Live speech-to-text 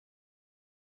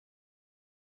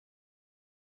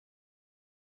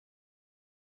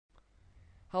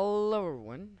Hello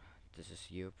everyone, this is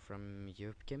Yup from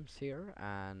Yup Games here,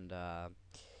 and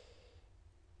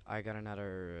I got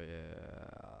another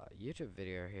YouTube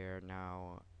video here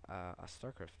now, a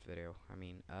StarCraft video.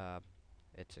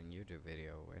 It's a YouTube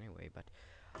video anyway, but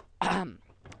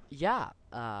yeah.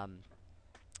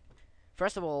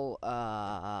 First of all,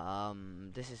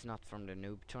 this is not from the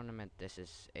noob tournament. This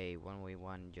is a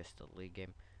 1v1, just a league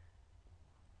game,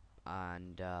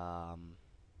 and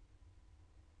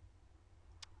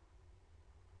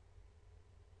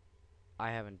I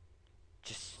haven't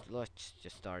let's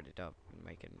just start it up and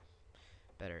make a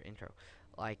better intro.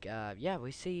 Yeah,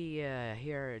 we see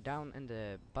here down in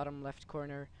the bottom left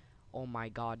corner, oh my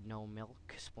god, no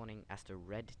milk spawning as the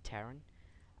red Terran,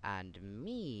 and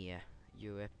me,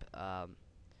 the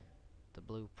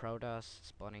blue Protoss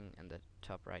spawning in the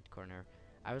top right corner.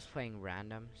 I was playing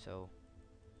random, so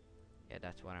yeah,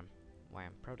 that's why I'm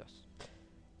Protoss.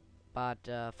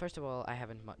 But first of all, I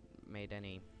haven't made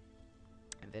any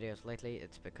videos lately.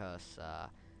 It's because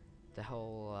the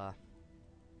whole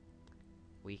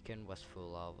weekend was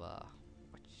full of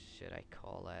what should I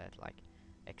call it, like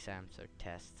exams or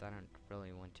tests. I don't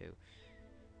really want to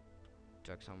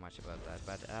talk so much about that,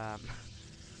 but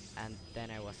and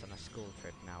then I was on a school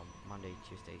trip now, Monday,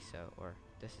 Tuesday, or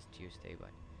this is Tuesday,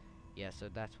 but yeah, so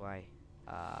that's why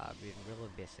I've been really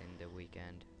busy in the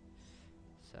weekend,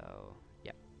 so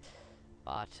yeah,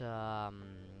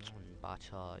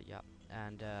 yeah,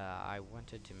 and I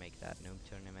wanted to make that noob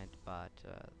tournament but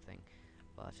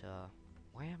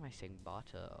why am I saying all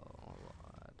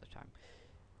the time?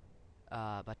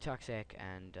 But Toxic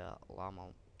and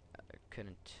Lamo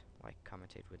couldn't like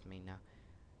commentate with me now,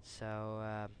 so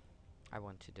I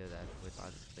want to do that with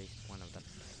at least one of them.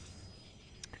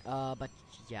 But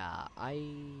yeah, I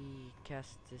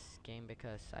cast this game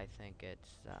because I think it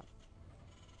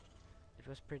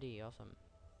was pretty awesome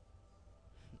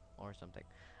or something.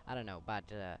 I don't know, but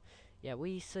yeah,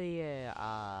 we see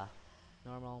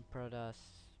normal Protoss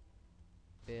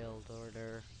build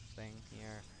order thing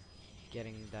here,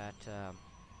 getting that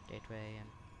gateway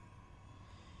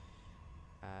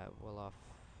and wall off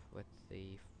with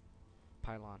the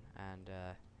pylon, and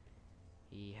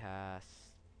he has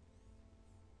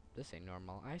this ain't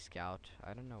normal. I scout.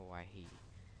 I don't know why he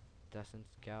doesn't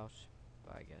scout,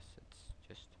 but I guess it's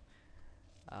just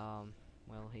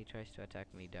well, he tries to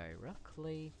attack me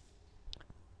directly.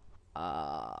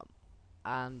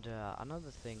 And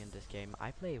another thing in this game,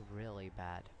 I play really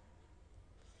bad.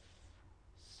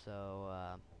 So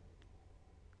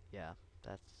yeah,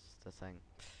 that's the thing,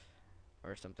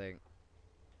 or something.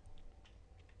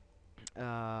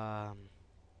 Um,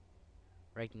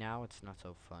 right now it's not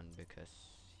so fun because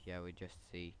yeah, we just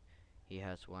see he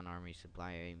has one army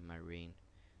supply, a marine,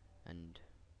 and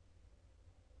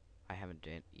I haven't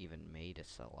even made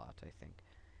a lot, I think.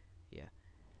 Yeah.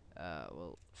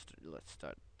 Well, let's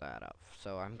start that off.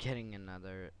 So I'm getting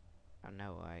another.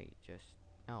 No, I just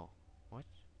no. What?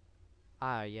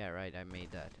 Ah, yeah, right. I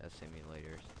made that a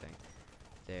simulator thing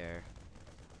there,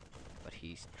 but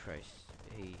he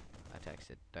attacks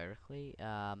it directly.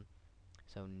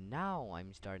 So now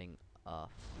I'm starting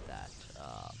off that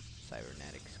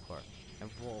cybernetics core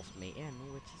involves me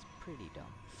in, which is pretty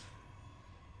dumb.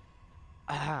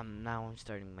 Now I'm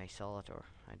starting my Solator.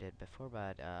 I did before,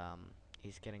 but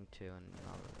he's getting to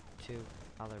two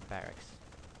other barrack,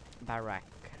 racks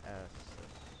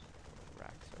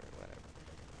or whatever.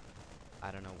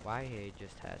 I don't know why he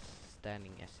just has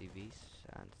standing SCVs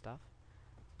and stuff,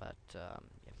 but yeah,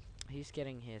 he's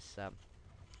getting his yeah,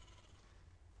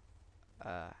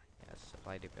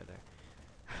 supply depot there.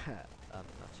 Not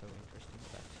so interesting,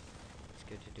 but it's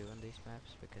good to do on these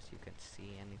maps because you can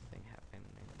see anything happening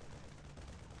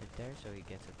right there. So he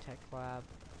gets a tech lab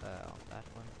on that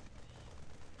one.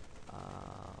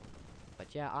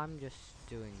 But yeah, I'm just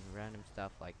doing random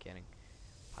stuff like getting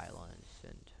pylons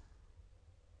and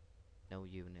no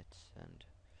units, and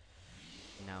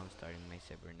now I'm starting my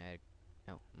cybernetic.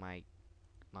 No, my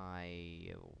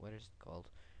what is it called?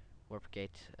 Warp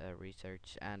gate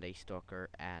research, and a stalker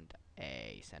and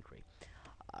a sentry.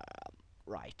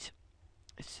 Right.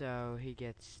 So he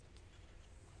gets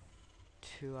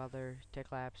two other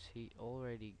tech labs. He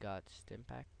already got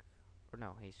Stimpack, or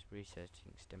no, he's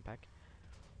researching Stimpack.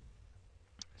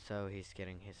 So he's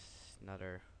getting his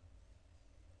another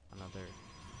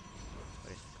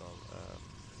what is it called,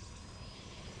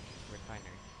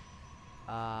 refinery.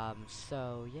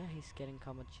 So yeah, he's getting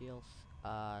combat shields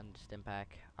and Stimpack.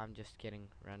 I'm just getting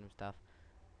random stuff.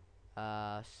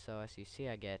 So as you see,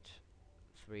 I get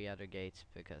 3 other gates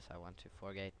because I want to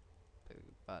 4 gate,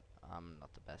 but I'm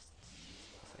not the best,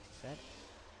 as I said.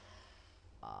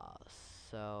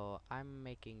 So I'm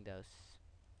making those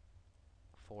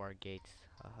 4 gates.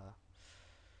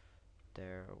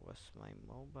 There was my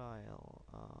mobile.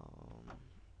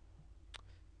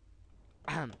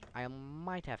 I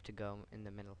might have to go in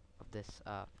the middle of this.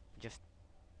 Just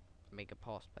make a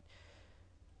pause, but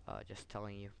just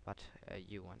telling you. But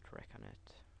you won't reckon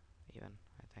it, even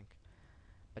I think.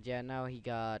 But yeah, now he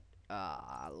got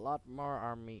a lot more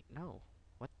army. No,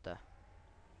 what the?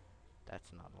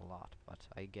 That's not a lot, but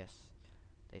I guess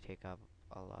they take up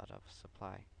a lot of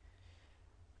supply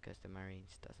because the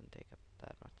Marines doesn't take up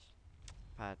that much.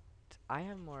 But I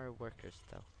have more workers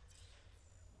though,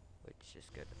 which is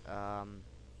good.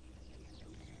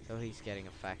 So he's getting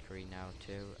a factory now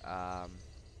too.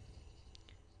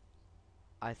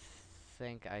 I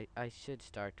think I should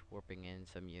start warping in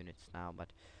some units now,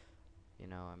 but you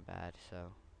know I'm bad,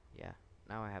 so yeah.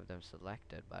 Now I have them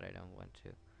selected, but I don't want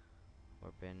to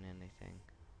warp in anything.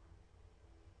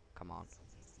 Come on,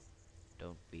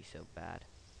 don't be so bad.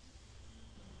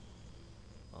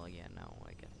 Well, yeah, now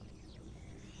I get them.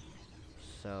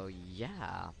 So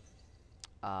yeah,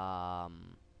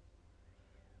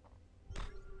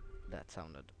 that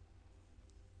sounded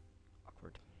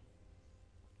awkward.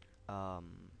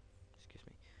 Excuse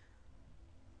me.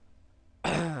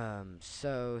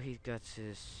 So he got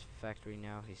his factory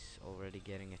now. He's already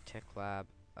getting a tech lab.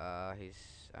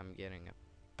 I'm getting a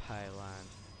pylon.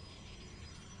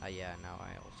 Yeah, now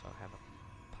I also have a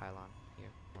pylon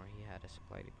here, or he had a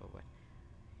supply depot, but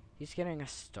he's getting a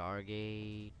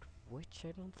Stargate, which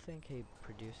I don't think he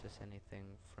produces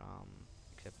anything from,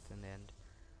 except in the end.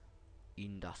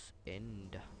 In das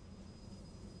End.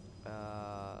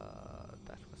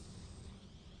 That was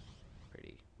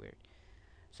pretty weird.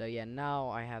 So yeah, now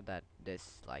I have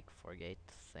this like 4-gate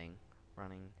thing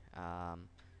running.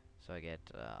 So I get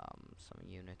some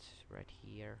units right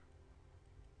here.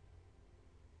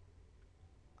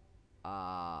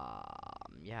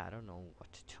 Yeah, I don't know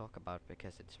what to talk about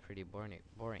because it's pretty boring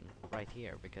right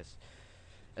here because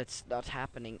it's not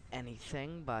happening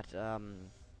anything, but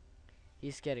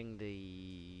he's getting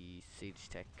the siege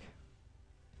tech,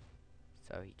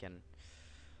 so he can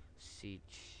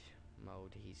siege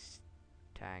mode his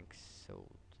tanks so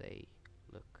they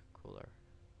look cooler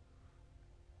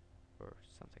or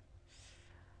something.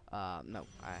 No,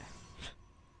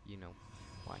 you know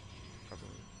why, probably.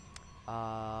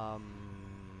 If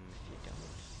you don't.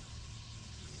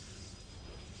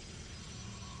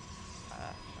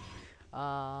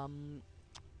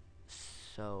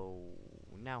 So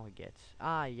now he gets.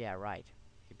 Yeah, right.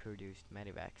 He produced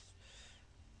medivacs.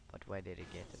 But why did he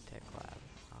get the tech lab?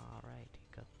 Alright, he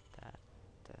got that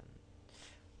then.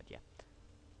 But yeah.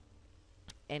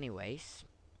 Anyways,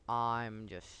 I'm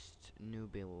just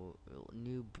noobing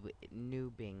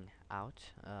out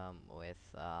with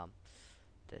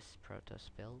this Protoss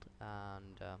build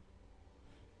and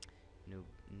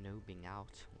noobing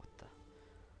out. What the?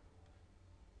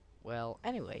 Well,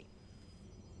 anyway,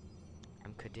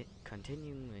 I'm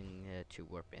continuing to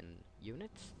warp in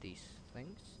units, these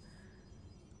things,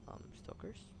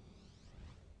 stalkers,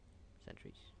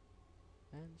 sentries,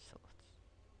 and zealots.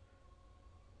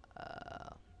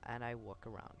 And I walk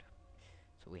around.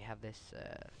 So we have this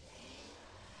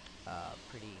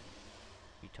pretty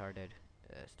retarded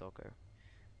stalker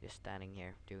just standing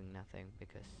here doing nothing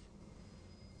because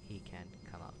he can't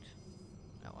come out.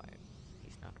 No,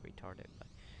 he's not retarded, but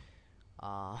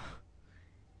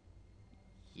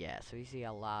yeah, so you see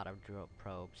a lot of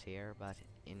probes here, but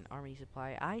in army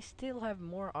supply, I still have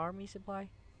more army supply.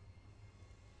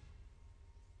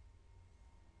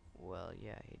 Well,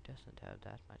 yeah, he doesn't have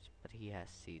that much, but he has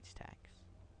siege tanks.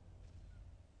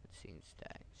 But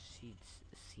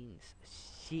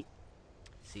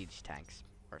siege tanks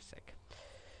are sick.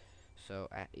 So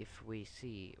if we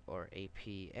see or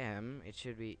APM, it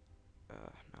should be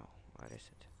no, what is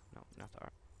it? No, not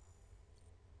R.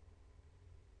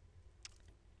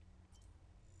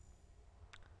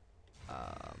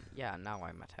 Yeah, now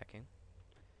I'm attacking.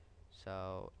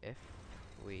 So if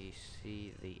we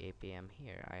see the APM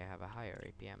here, I have a higher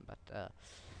APM, but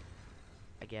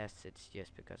I guess it's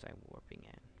just because I'm warping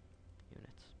in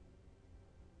units.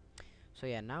 So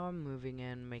yeah, now I'm moving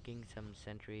in, making some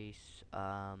sentries,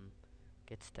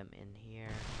 gets them in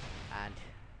here, and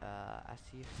as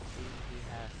you see, he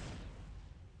has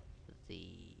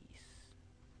these.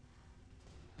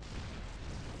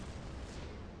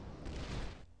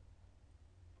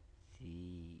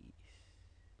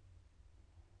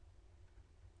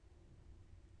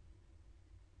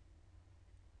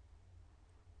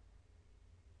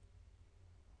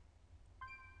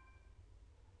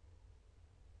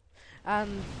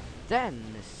 And then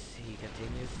he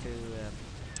continues to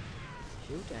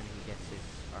loot, and he gets his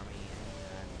army in,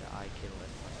 and I kill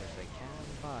as much as I can,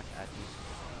 but at least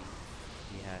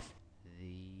he has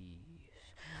these.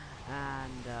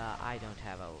 And I don't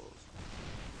have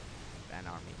an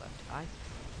army left.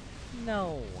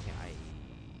 No, I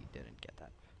didn't get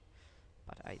that.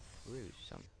 But I threw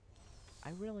some.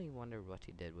 I really wonder what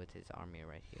he did with his army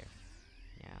right here.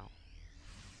 Now,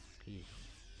 he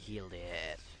healed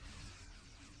it.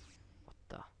 What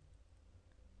the?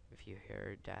 If you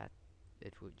heard that,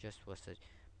 it just was a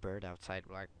bird outside,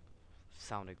 like,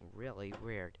 sounding really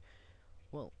weird.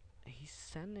 Well, he's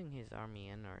sending his army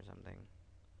in or something.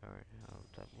 Or,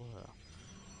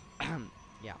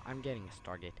 yeah, I'm getting a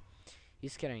Stargate.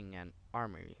 He's getting an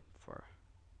armory for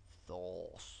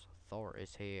Thor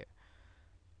is here.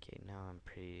 Okay, now I'm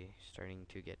starting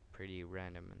to get pretty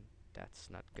random, and that's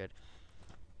not good.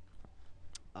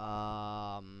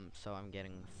 So I'm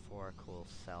getting 4 cool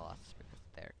zealots because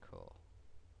they're cool.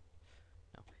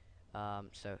 No.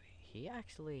 So he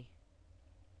actually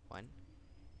 1.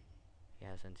 He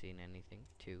hasn't seen anything.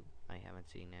 2. I haven't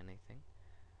seen anything.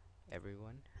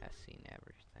 Everyone has seen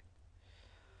everything.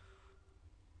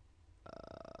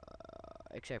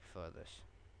 Except for this.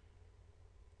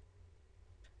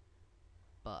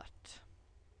 But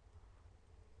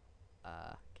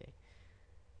okay.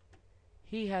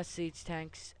 He has siege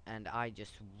tanks, and I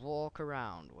just walk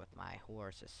around with my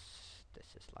horses.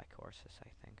 This is like horses, I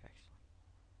think, actually.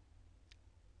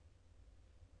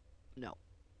 No,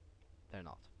 they're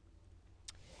not.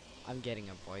 I'm getting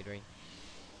a void ring.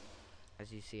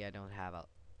 As you see, I don't have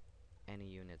any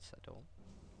units at all.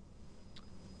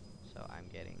 So I'm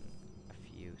getting a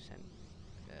few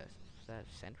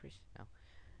sentries? No.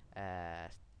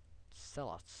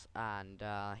 Zealots, and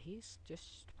he's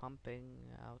just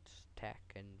pumping out tech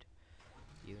and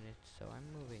units, so I'm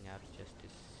moving out just to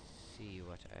see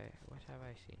what have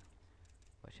I seen?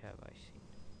 What have I seen?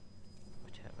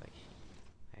 What have I seen?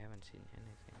 I haven't seen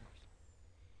anything.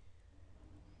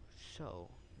 So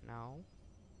now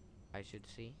I should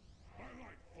see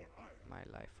my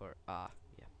life for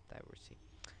yeah, there we see.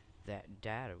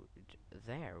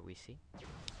 There we see.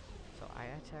 So I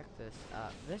attacked this.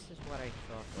 This is what I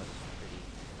thought was pretty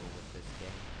cool with this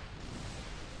game.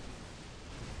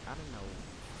 I don't know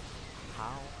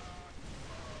how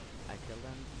I killed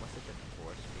them. Was it the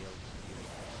force field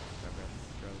whoever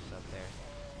throws up there?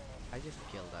 I just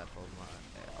killed that whole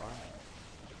army.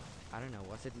 I don't know.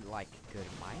 Was it like good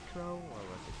micro, or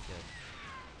was it just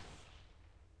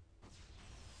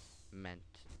meant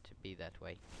to be that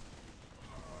way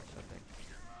or something?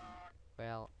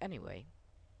 Well, anyway.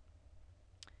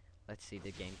 Let's see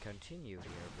the game continue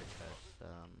here, because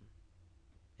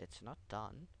it's not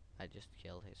done. I just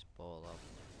killed his ball of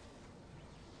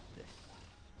this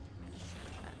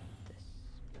and this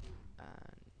and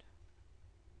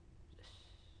this.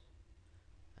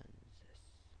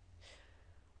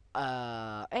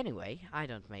 Anyway, I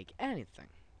don't make anything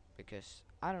because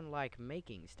I don't like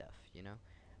making stuff, you know.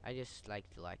 I just like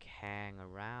to hang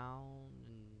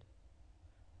around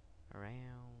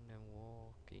and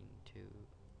walk into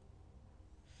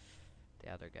the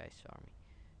other guy's army.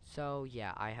 So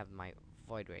yeah, I have my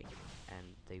void ray,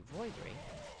 and the void ray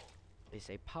is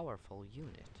a powerful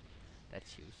unit that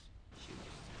shoots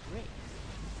rays.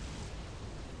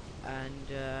 And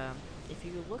if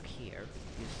you look here,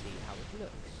 you see how it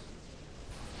looks.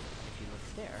 If you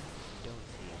look there, you don't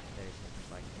see it. There's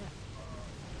nothing like that.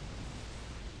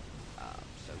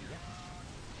 So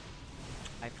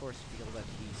yeah, I force feel that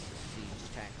he's a siege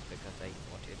tank because I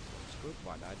thought it was good,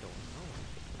 but I don't know if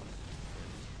it was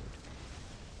good.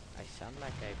 I sound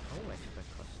like a poet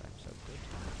because I'm so good.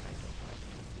 I don't like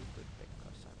to be good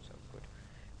because I'm so good.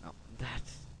 No,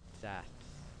 that's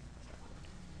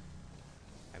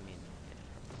I mean,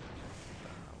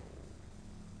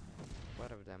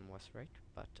 one of them was right,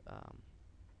 but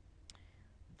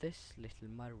this little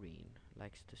marine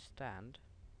likes to stand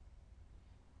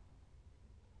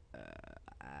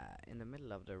in the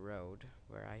middle of the road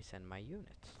where I send my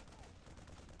units.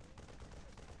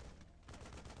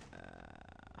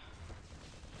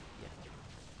 Yeah.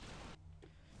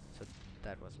 So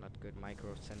that was not good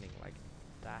micro sending like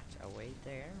that away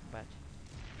there, but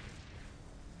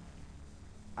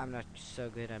I'm not so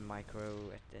good at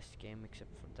micro at this game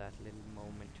except for that little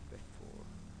moment before.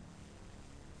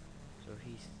 So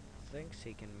he thinks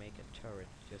he can make a turret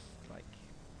just like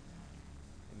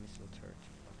a missile turret.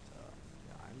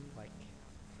 I'm like,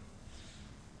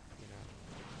 you know.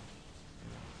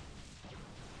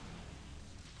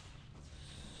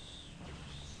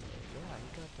 So yeah, he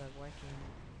got that Viking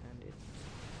and it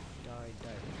died.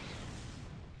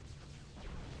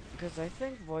 Because I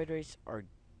think void rays are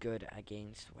good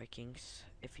against Vikings.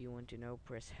 If you want to know,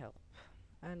 press help.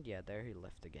 And yeah, there he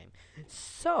left the game.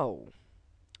 So,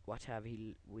 what have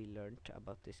we learned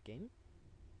about this game?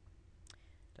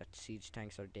 That siege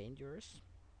tanks are dangerous,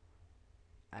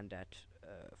 and that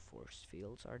force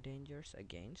fields are dangerous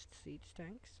against siege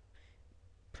tanks.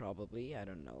 Probably, I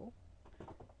don't know.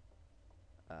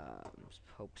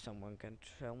 Hope someone can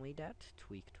tell me that.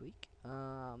 Tweak, tweak.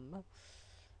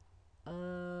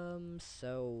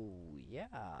 So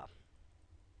yeah,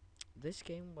 this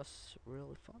game was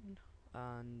really fun,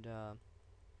 and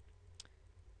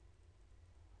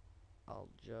I'll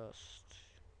just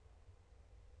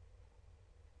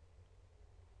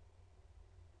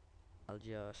I'll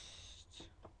just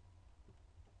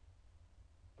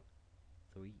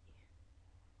 3,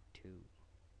 2,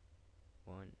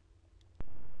 1.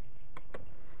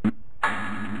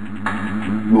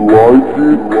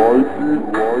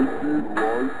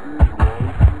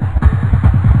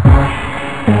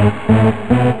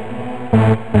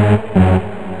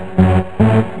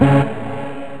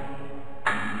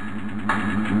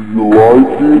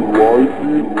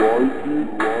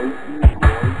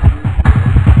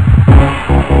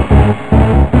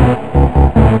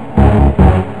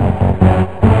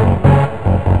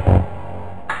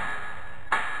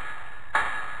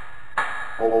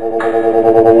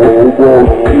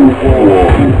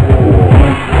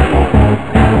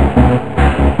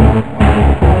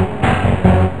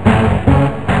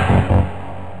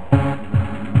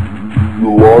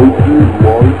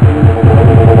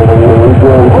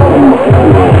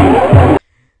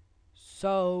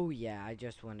 So yeah, I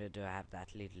just wanted to have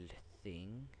that little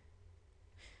thing.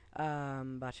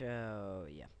 But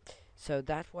yeah. So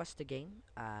that was the game,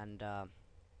 and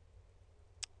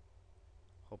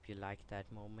hope you liked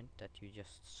that moment that you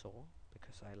just saw,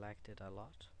 because I liked it a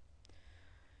lot.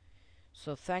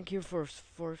 So thank you for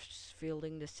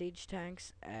fielding the siege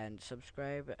tanks, and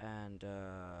subscribe, and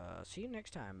see you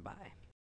next time. Bye.